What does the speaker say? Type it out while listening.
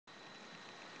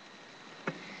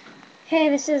Hey,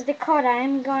 this is Dakota.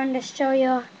 I'm going to show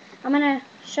you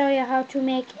how to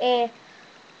make a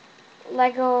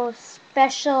Lego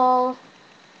special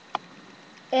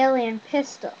alien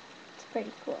pistol. It's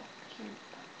pretty cool.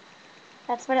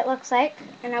 That's what it looks like,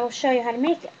 and I will show you how to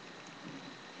make it.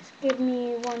 Just give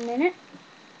me 1 minute.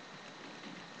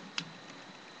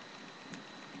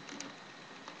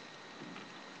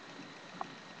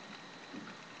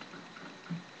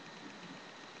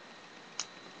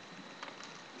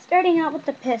 Starting out with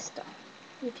the pistol.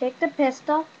 You take the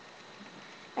pistol,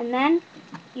 and then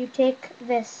you take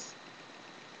this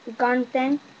gun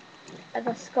thing,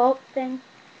 the scope thing,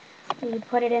 and you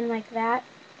put it in like that.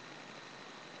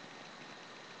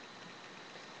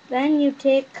 Then you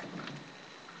take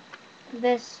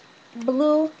this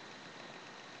blue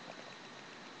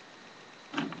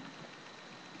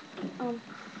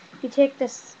you take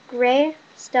this gray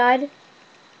stud,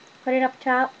 put it up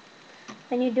top,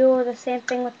 then you do the same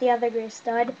thing with the other gray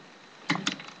stud.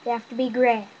 They have to be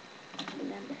gray,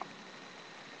 remember.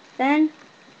 Then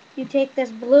you take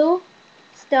this blue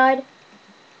stud,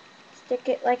 stick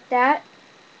it like that.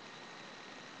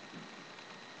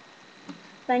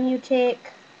 Then you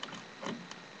take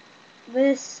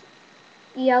this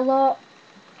yellow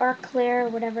or clear,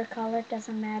 whatever color, it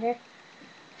doesn't matter.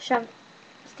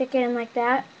 Stick it in like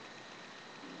that.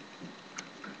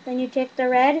 Then you take the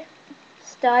red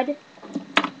stud,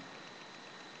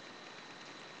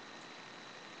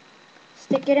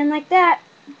 stick it in like that.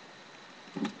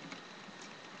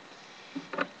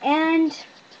 And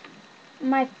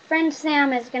my friend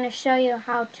Sam is going to show you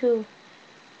how to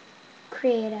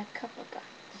create a couple guns.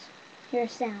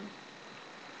 Here's Sam.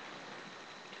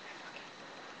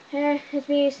 Hey, it's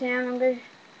me, Sam. I'm going to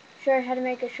show you how to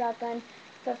make a shotgun.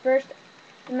 But first,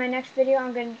 in my next video,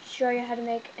 I'm going to show you how to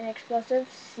make an explosive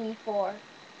C4.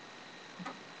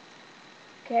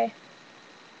 Okay,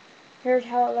 here's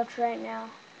how it looks right now.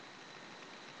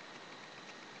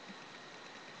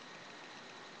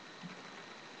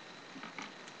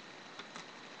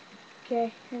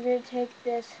 Okay, I'm going to take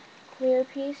this clear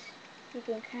piece, you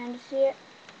can kind of see it,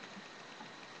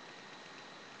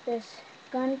 this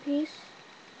gun piece,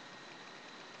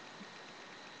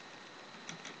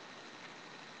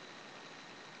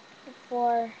 the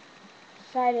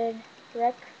four-sided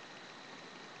brick,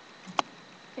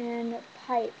 and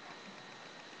pipe.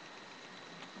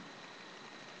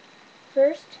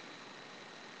 First,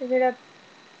 you're going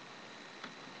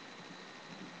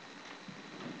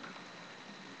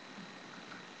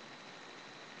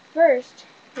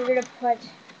to put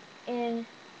in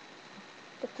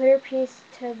the clear piece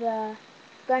to the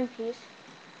gun piece,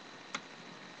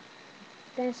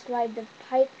 then slide the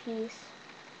pipe piece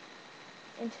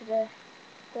into the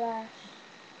glass.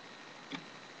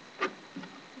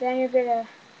 Then you're going to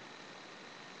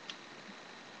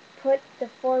put the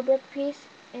 4-brick piece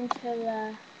into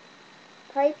the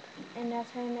pipe, and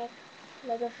that's how you make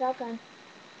Lego shotgun.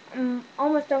 I'm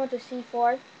almost done with the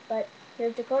C4, but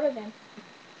here's Dakota then.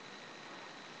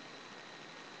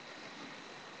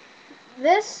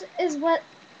 This is what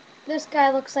this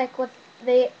guy looks like with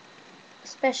the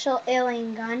special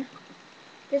alien gun.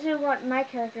 This is what my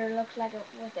character looks like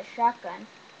with a shotgun.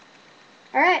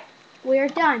 Alright, we are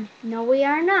done. No, we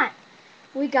are not.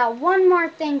 We got one more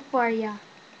thing for you.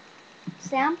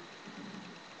 Sam?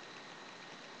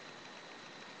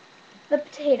 The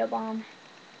potato bomb.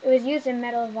 It was used in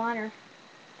Medal of Honor.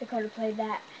 Dakota played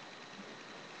that.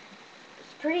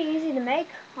 It's pretty easy to make.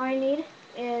 All you need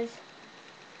is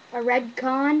A red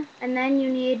cone, and then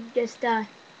you need just a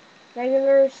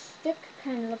regular stick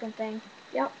kind of looking thing.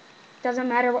 Yep. Doesn't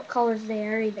matter what colors they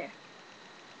are either.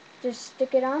 Just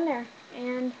stick it on there,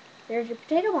 and there's your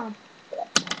potato bomb.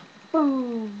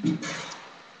 Boom.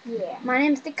 Yeah. My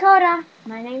name's Dakota.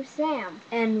 My name's Sam.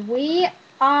 And we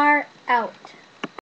are out.